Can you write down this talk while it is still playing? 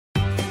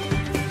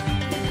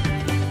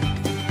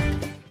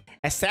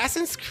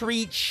Assassin's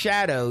Creed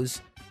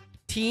Shadows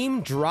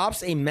team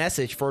drops a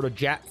message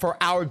for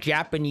our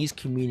Japanese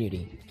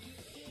community.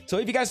 So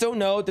if you guys don't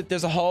know, that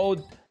there's a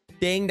whole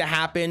thing that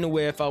happened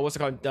with what's it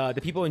called?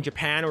 The people in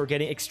Japan were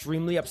getting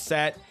extremely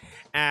upset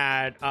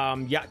at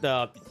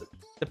the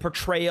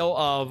portrayal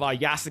of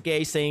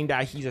Yasuke, saying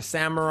that he's a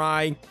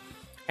samurai,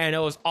 and it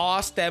was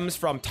all stems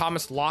from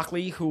Thomas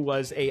Lockley, who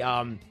was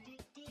a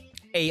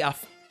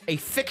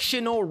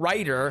fictional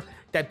writer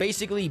that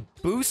basically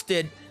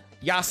boosted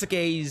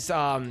Yasuke's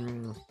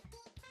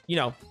you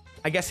know,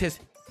 I guess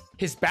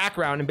his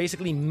background, and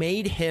basically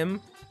made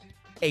him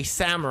a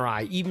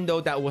samurai, even though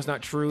that was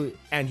not true.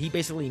 And he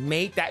basically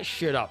made that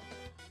shit up.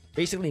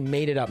 Basically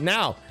made it up.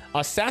 Now,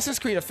 Assassin's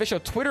Creed official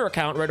Twitter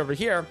account right over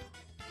here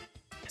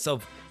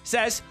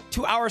says,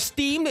 to our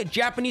esteemed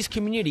Japanese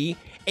community,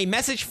 a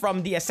message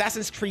from the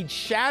Assassin's Creed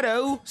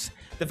Shadows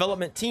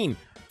development team.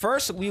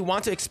 First, we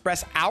want to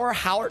express our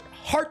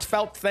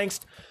heartfelt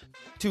thanks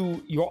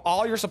to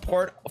all your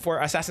support for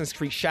Assassin's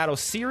Creed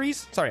Shadows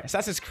series.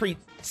 Assassin's Creed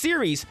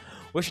series,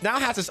 which now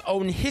has its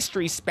own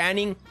history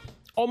spanning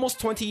almost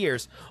 20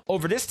 years.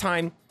 Over this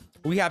time,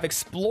 we have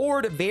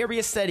explored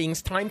various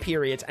settings, time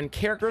periods, and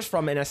characters,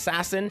 from an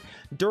assassin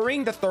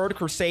during the Third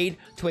Crusade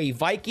to a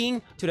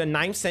Viking to the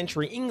 9th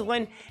century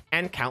England,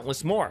 and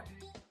countless more.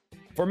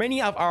 For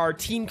many of our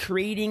team,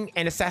 creating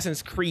an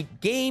Assassin's Creed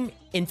game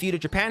in feudal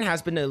Japan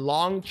has been a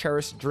long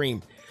cherished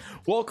dream.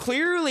 Well,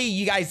 clearly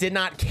you guys did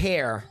not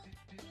care.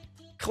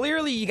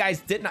 Clearly you guys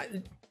did not.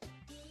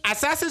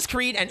 Assassin's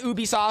Creed and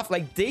Ubisoft,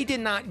 like, they did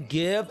not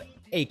give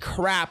a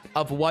crap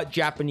of what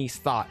Japanese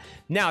thought.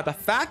 Now, the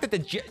fact that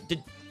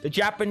the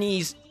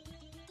Japanese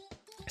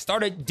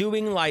started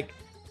doing like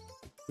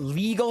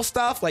legal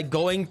stuff, like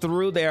going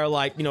through their,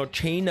 like, you know,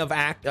 chain of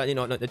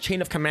the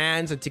chain of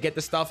commands, and to get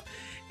the stuff,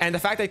 and the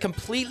fact that they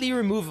completely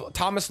removed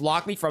Thomas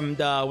Lockley from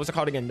the, what's it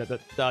called again,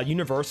 the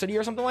university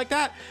or something like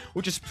that,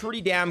 which is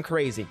pretty damn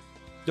crazy.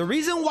 The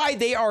reason why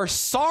they are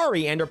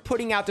sorry and they're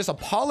putting out this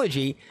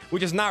apology,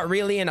 which is not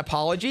really an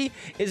apology,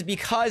 is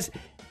because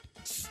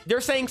they're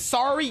saying,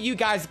 sorry, you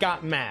guys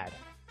got mad.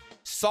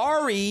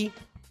 Sorry,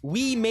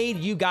 we made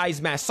you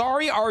guys mad.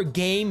 Sorry, our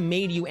game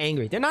made you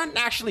angry. They're not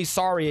actually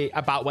sorry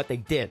about what they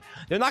did.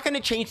 They're not going to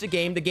change the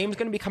game. The game's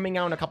going to be coming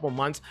out in a couple of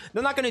months.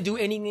 They're not going to do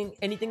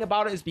anything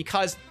about it, is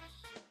because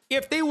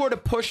if they were to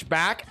push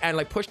back and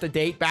like push the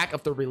date back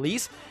of the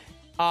release,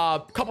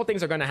 a couple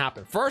things are going to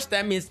happen. First,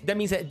 that means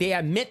that they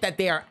admit that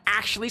they are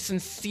actually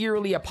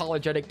sincerely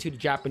apologetic to the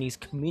Japanese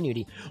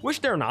community, which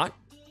they're not.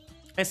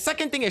 And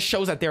second thing, it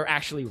shows that they're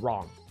actually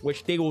wrong,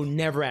 which they will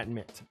never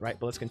admit, right?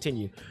 But let's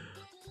continue.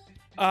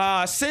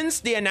 Since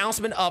the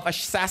announcement of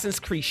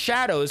Assassin's Creed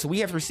Shadows, we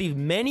have received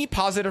many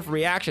positive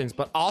reactions,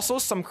 but also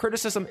some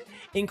criticism,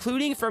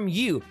 including from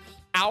you,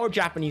 our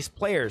Japanese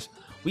players.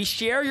 We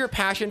share your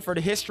passion for the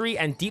history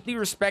and deeply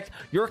respect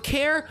your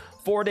care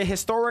for the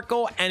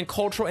historical and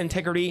cultural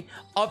integrity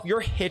of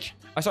your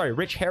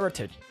rich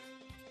heritage.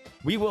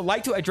 We would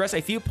like to address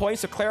a few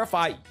points to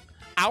clarify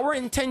our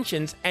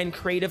intentions and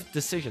creative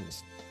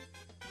decisions.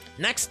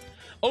 Next,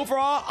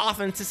 overall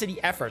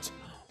authenticity efforts.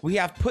 We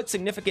have put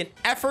significant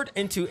effort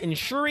into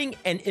ensuring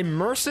an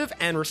immersive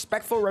and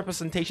respectful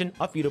representation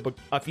of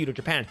feudal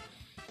Japan.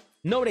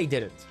 No, they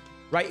didn't,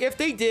 right? If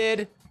they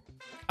did,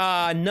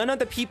 none of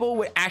the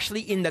people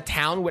in the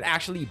town would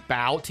actually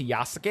bow to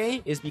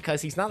Yasuke, is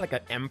because he's not like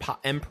an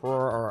emperor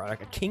or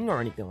like a king or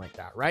anything like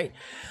that, right?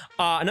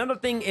 Another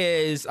thing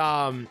is,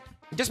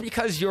 just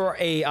because you're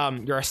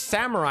a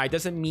samurai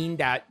doesn't mean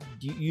that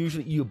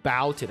you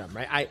bow to them,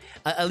 right?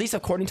 At least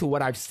according to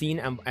what I've seen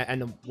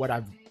and what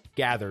I've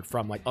gathered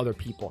from like other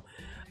people.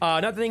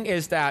 Another thing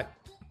is that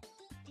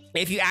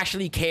if you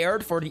actually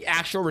cared for the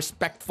actual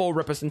respectful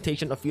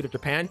representation of feudal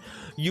Japan,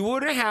 you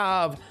wouldn't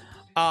have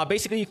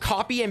basically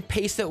copy and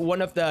pasted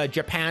one of the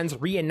Japan's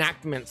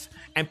reenactments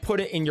and put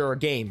it in your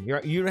game. You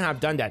wouldn't have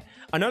done that.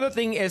 Another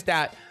thing is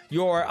that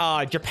your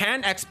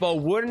Japan Expo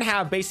wouldn't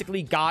have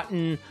basically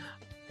gotten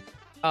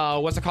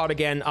what's it called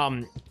again,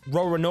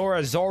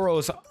 Roronoa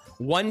Zoro's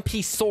One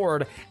Piece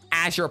sword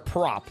as your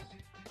prop.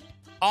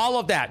 All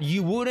of that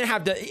you wouldn't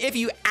have done. If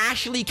you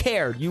actually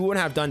cared, you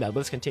wouldn't have done that.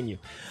 Let's continue.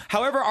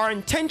 However, our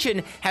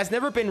intention has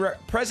never been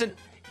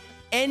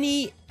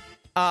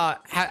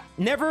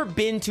never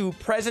been to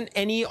present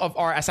any of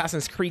our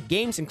Assassin's Creed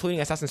games, including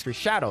Assassin's Creed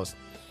Shadows,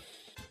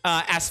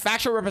 as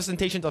factual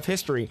representations of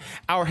history.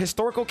 Our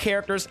historical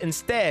characters,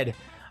 instead,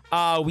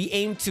 we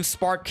aim to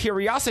spark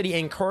curiosity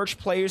and encourage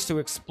players to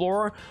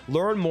explore,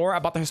 learn more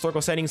about the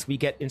historical settings we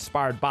get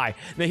inspired by.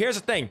 Now, here's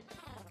the thing.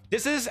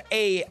 This is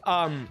a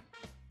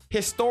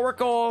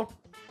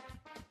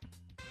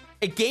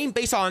game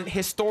based on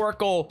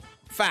historical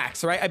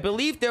facts, right? I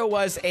believe there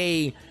was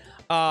a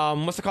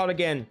what's it called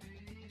again,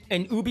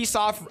 an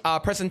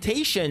Ubisoft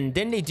presentation,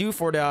 didn't they do,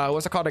 for the,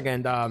 what's it called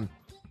again,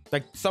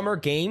 like summer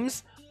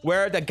games,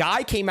 where the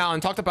guy came out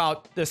and talked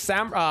about the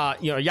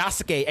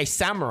Yasuke, a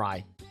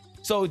samurai.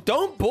 So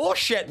don't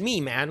bullshit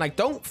me, man. Like,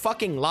 don't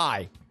fucking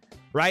lie,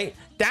 right?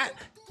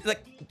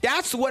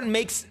 That's what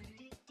makes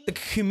the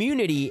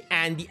community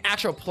and the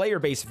actual player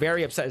base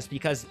very upset, is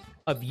because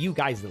of you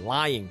guys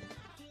lying.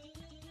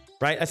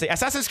 Right? I say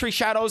Assassin's Creed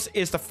Shadows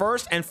is the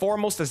first and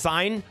foremost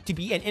designed to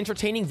be an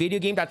entertaining video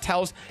game that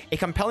tells a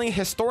compelling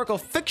historical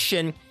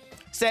fiction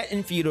set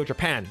in feudal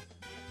Japan.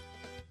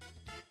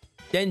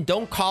 Then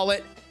don't call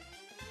him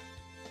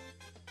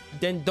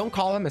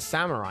a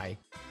samurai,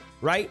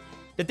 right?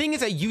 The thing is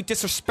that you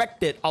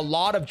disrespected a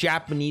lot of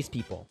Japanese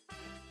people.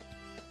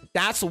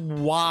 That's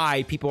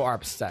why people are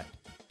upset,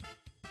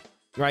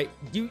 right?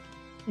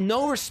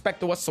 No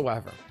respect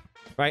whatsoever.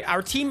 Right?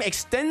 Our team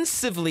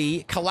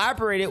extensively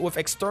collaborated with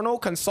external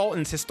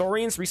consultants,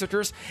 historians,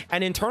 researchers,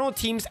 and internal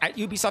teams at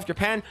Ubisoft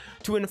Japan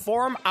to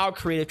inform our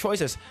creative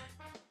choices.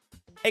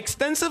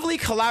 Extensively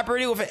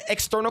collaborated with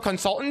external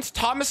consultants.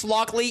 Thomas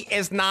Lockley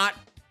is not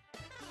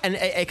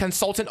a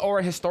consultant or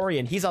a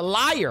historian. He's a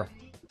liar.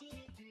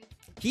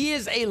 He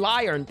is a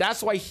liar, and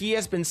that's why he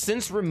has been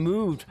since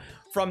removed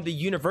from the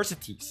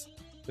universities.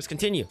 Let's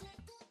continue.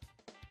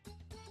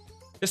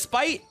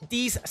 Despite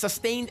these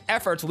sustained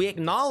efforts, we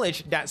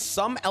acknowledge that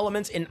some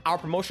elements in our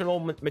promotional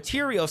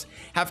materials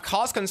have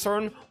caused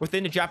concern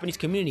within the Japanese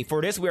community.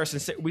 For this,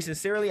 we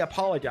sincerely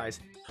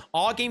apologize.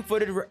 All game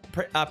footage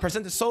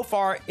presented so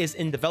far is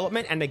in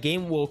development, and the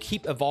game will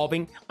keep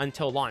evolving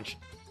until launch.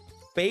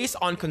 Based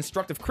on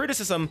constructive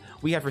criticism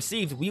we have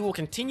received, we will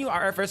continue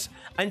our efforts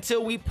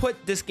until we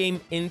put this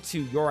game into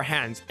your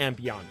hands and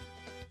beyond.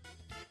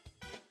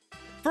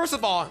 First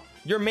of all,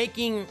 you're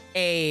making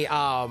a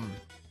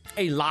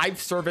live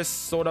service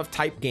sort of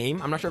type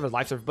game. I'm not sure if it's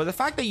live service, but the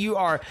fact that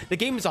the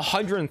game is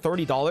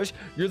 $130,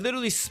 you're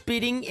literally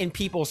spitting in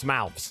people's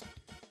mouths,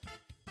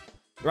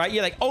 right?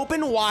 You're like,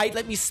 open wide,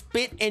 let me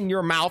spit in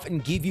your mouth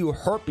and give you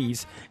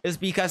herpes, is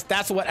because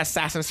that's what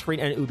Assassin's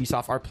Creed and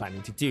Ubisoft are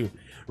planning to do,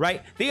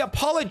 right? They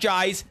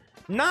apologize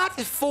not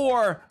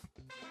for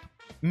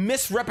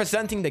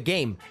misrepresenting the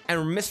game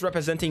and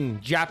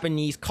misrepresenting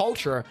Japanese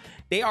culture.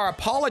 They are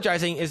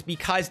apologizing is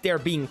because they're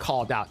being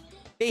called out.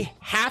 They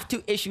have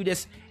to issue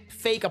this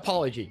fake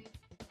apology.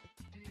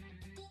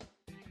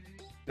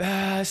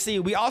 See,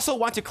 we also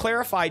want to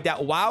clarify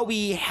that while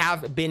we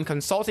have been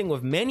consulting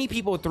with many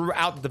people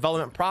throughout the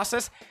development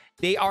process,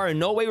 they are in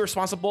no way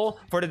responsible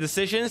for the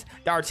decisions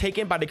that are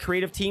taken by the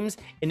creative teams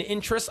in the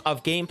interest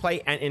of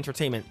gameplay and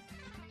entertainment.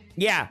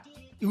 Yeah,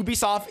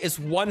 Ubisoft is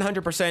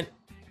 100%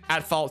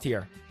 at fault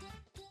here.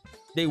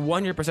 They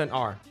 100%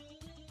 are.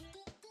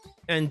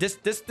 And this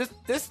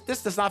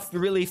does not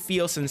really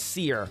feel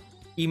sincere.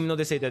 Even though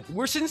they say that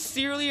we're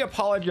sincerely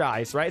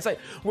apologize, right? It's like,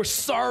 we're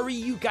sorry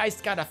you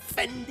guys got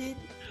offended.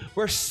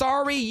 We're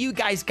sorry you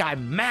guys got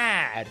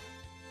mad,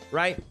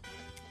 right?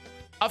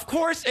 Of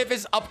course, if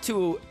it's up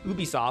to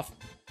Ubisoft,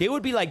 they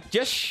would be like,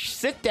 just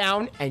sit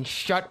down and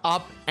shut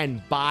up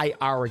and buy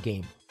our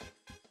game.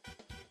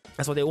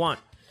 That's what they want.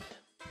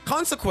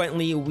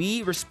 Consequently,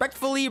 we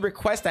respectfully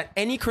request that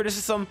any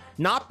criticism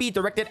not be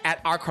directed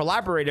at our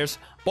collaborators,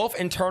 both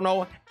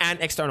internal and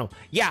external.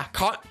 Yeah,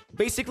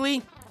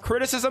 basically,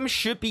 criticism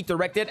should be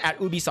directed at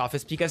Ubisoft.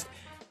 It's because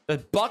the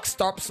buck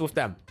stops with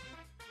them.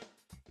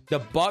 The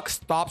buck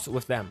stops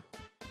with them.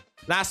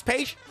 Last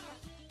page.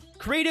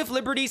 Creative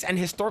liberties and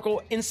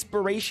historical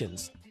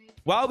inspirations.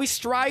 While we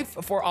strive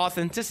for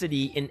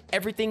authenticity in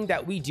everything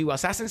that we do,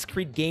 Assassin's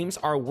Creed games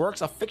are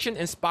works of fiction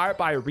inspired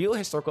by real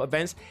historical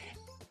events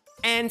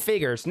and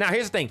figures. Now,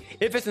 here's the thing.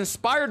 If it's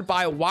inspired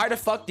by, why the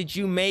fuck did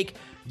you make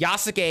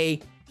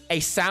Yasuke a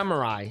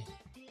samurai?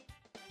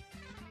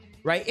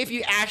 Right? If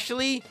you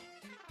actually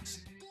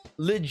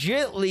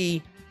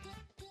legitimately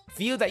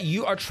feel that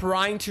you are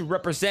trying to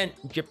represent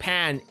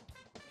Japan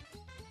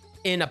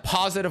in a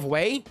positive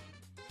way,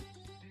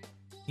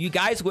 you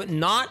guys would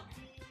not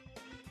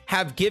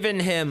have given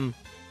him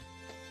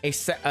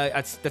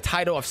the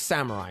title of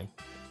samurai.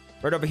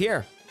 Right over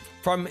here.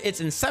 From its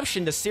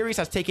inception, the series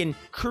has taken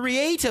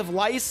creative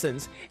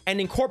license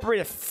and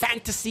incorporated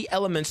fantasy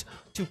elements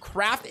to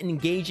craft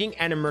engaging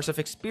and immersive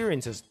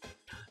experiences.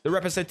 The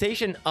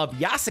representation of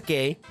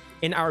Yasuke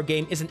in our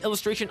game is an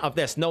illustration of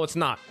this. No, it's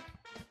not.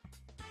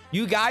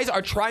 You guys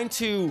are trying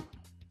to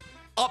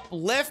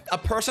uplift a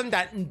person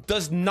that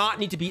does not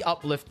need to be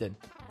uplifted.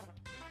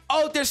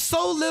 Oh, there's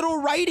so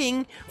little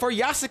writing for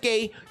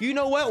Yasuke. You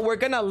know what? We're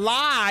gonna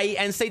lie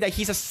and say that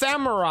he's a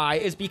samurai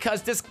is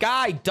because this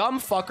guy, dumb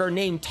fucker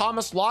named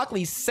Thomas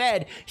Lockley,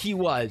 said he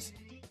was.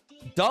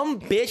 Dumb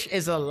bitch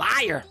is a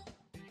liar.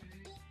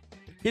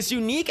 His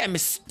unique and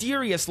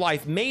mysterious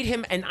life made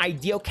him an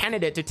ideal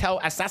candidate to tell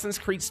Assassin's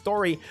Creed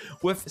story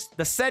with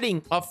the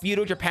setting of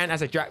feudal Japan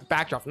as a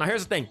backdrop. Now,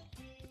 here's the thing.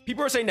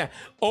 People are saying that,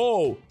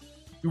 oh,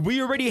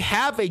 we already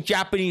have a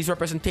Japanese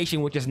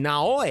representation, which is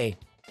Naoe.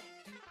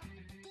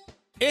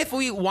 If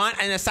we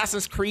want an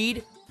Assassin's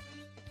Creed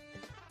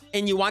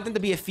and you want them to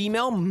be a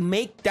female,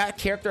 make that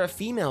character a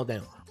female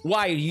then.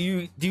 Why? Do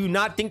you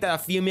not think that a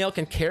female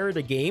can carry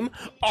the game?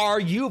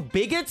 Are you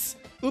bigots,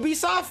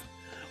 Ubisoft?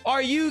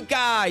 Are you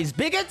guys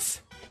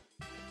bigots?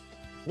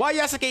 While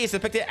Yasuke is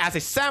depicted as a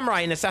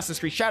samurai in Assassin's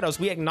Creed Shadows,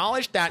 we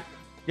acknowledge that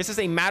this is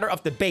a matter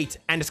of debate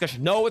and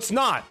discussion. No, it's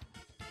not.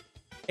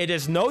 It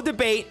is no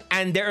debate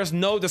and there is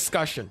no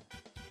discussion.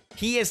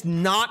 He is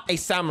not a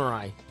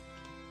samurai.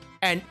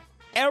 And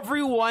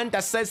everyone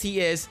that says he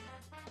is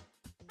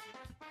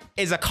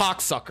a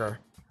cocksucker.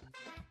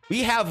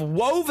 We have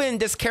woven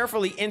this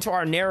carefully into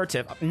our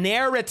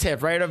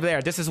narrative right over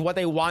there. This is what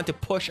they want to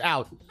push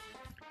out.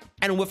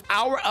 And with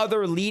our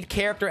other lead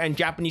character and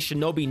Japanese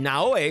shinobi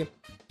Naoe,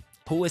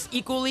 who is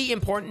equally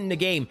important in the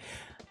game,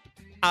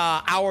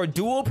 our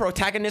dual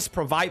protagonists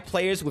provide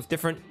players with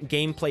different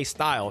gameplay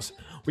styles.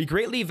 We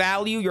greatly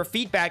value your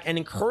feedback and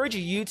encourage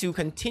you to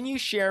continue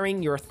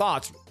sharing your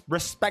thoughts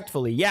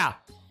respectfully. Yeah,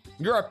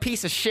 you're a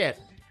piece of shit.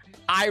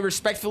 I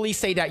respectfully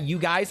say that you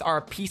guys are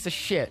a piece of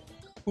shit.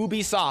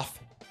 Ubisoft,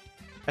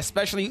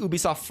 especially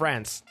Ubisoft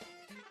France.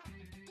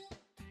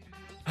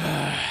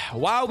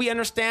 While we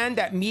understand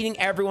that meeting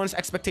everyone's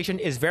expectation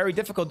is very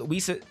difficult, we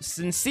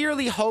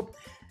sincerely hope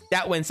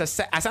that when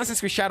Assassin's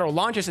Creed Shadow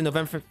launches in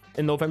November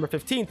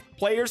 15th,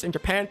 players in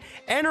Japan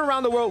and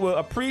around the world will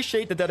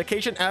appreciate the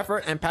dedication,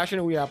 effort, and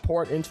passion we have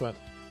poured into it.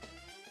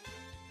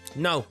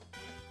 No,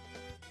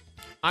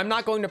 I'm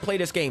not going to play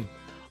this game.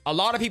 A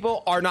lot of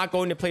people are not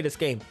going to play this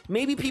game.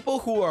 Maybe people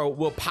who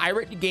will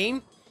pirate the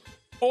game,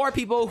 or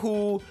people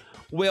who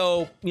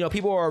will,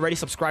 people who are already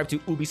subscribed to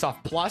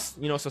Ubisoft Plus,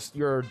 so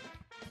your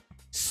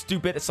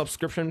stupid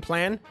subscription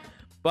plan.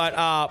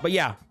 But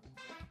yeah,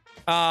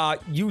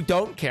 you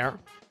don't care.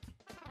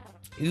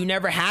 You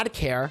never had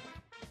care,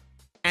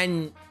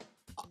 and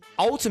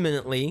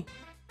ultimately,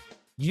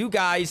 you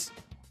guys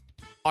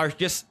are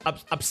just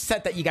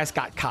upset that you guys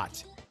got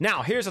caught.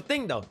 Now, here's the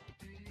thing, though.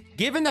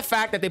 Given the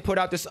fact that they put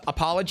out this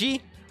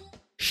apology,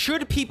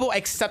 should people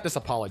accept this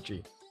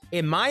apology?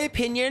 In my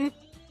opinion,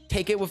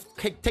 take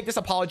this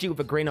apology with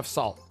a grain of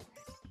salt.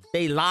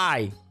 They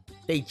lie,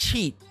 they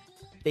cheat,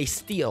 they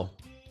steal.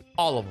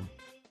 All of them.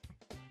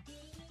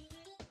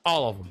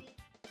 All of them.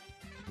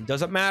 It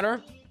doesn't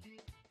matter.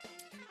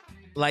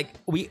 Like,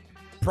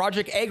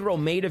 Project Eggroll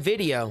made a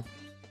video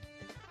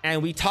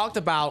and we talked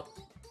about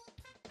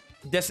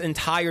this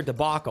entire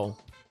debacle.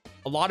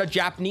 A lot of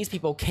Japanese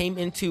people came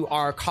into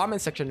our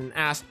comment section and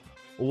asked,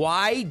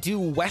 why do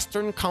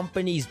Western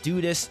companies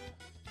do this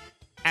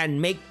and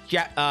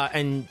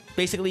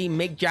basically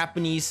make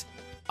Japanese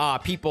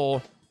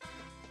people,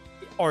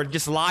 or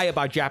just lie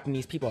about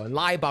Japanese people and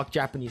lie about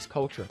Japanese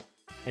culture?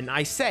 And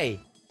I say,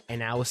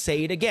 and I will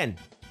say it again,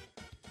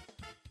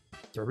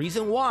 the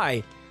reason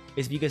why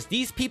is because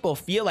these people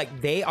feel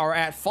like they are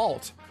at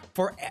fault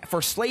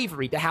for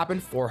slavery that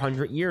happened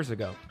 400 years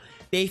ago.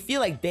 They feel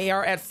like they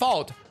are at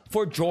fault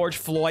for George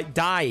Floyd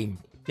dying.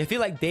 They feel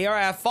like they are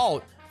at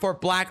fault for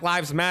Black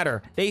Lives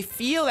Matter. They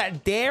feel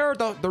that they're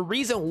the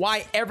reason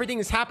why everything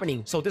is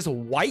happening. So this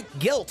white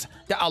guilt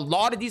that a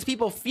lot of these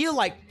people feel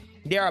like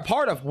they're a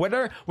part of,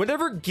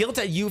 whatever guilt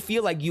that you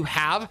feel like you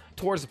have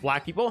towards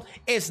black people,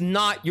 is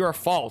not your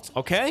fault,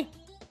 okay?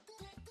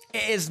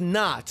 It is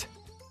not.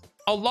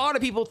 A lot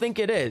of people think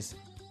it is,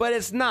 but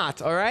it's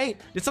not, all right?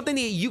 It's something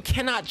that you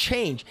cannot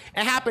change.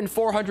 It happened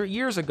 400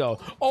 years ago.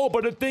 Oh,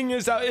 but the thing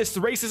is,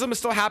 racism is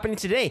still happening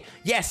today.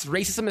 Yes,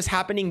 racism is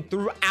happening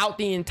throughout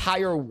the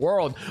entire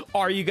world.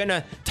 Are you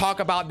gonna talk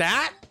about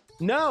that?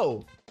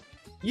 No,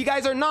 you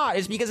guys are not.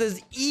 It's because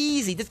it's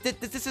easy.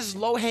 This is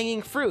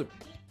low-hanging fruit,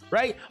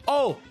 right?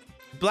 Oh,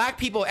 black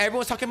people,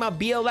 everyone's talking about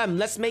BLM.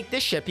 Let's make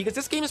this shit, because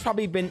this game has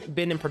probably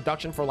been in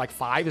production for like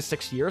 5 to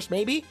 6 years,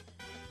 maybe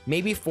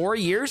 4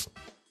 years.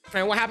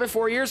 And what happened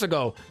 4 years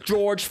ago?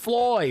 George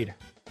Floyd.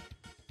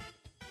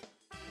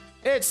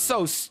 It's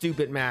so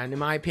stupid, man, in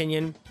my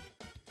opinion.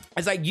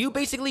 It's like, you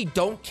basically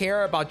don't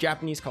care about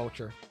Japanese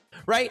culture,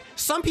 right?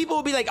 Some people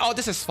will be like, oh,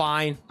 this is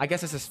fine. I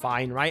guess this is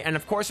fine, right? And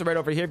of course, right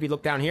over here, if you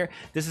look down here,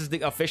 this is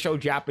the official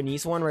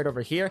Japanese one right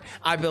over here.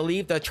 I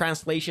believe the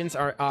translations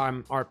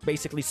are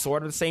basically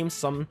sort of the same,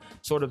 some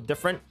sort of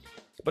different.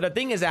 But the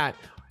thing is that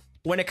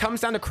when it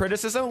comes down to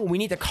criticism, we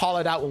need to call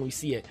it out when we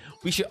see it.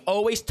 We should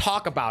always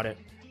talk about it.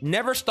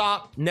 Never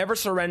stop, never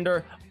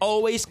surrender.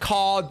 Always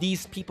call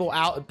these people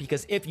out,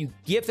 because if you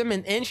give them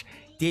an inch,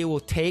 they will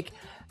take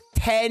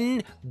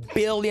 10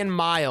 billion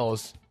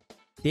miles.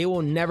 They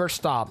will never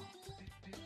stop.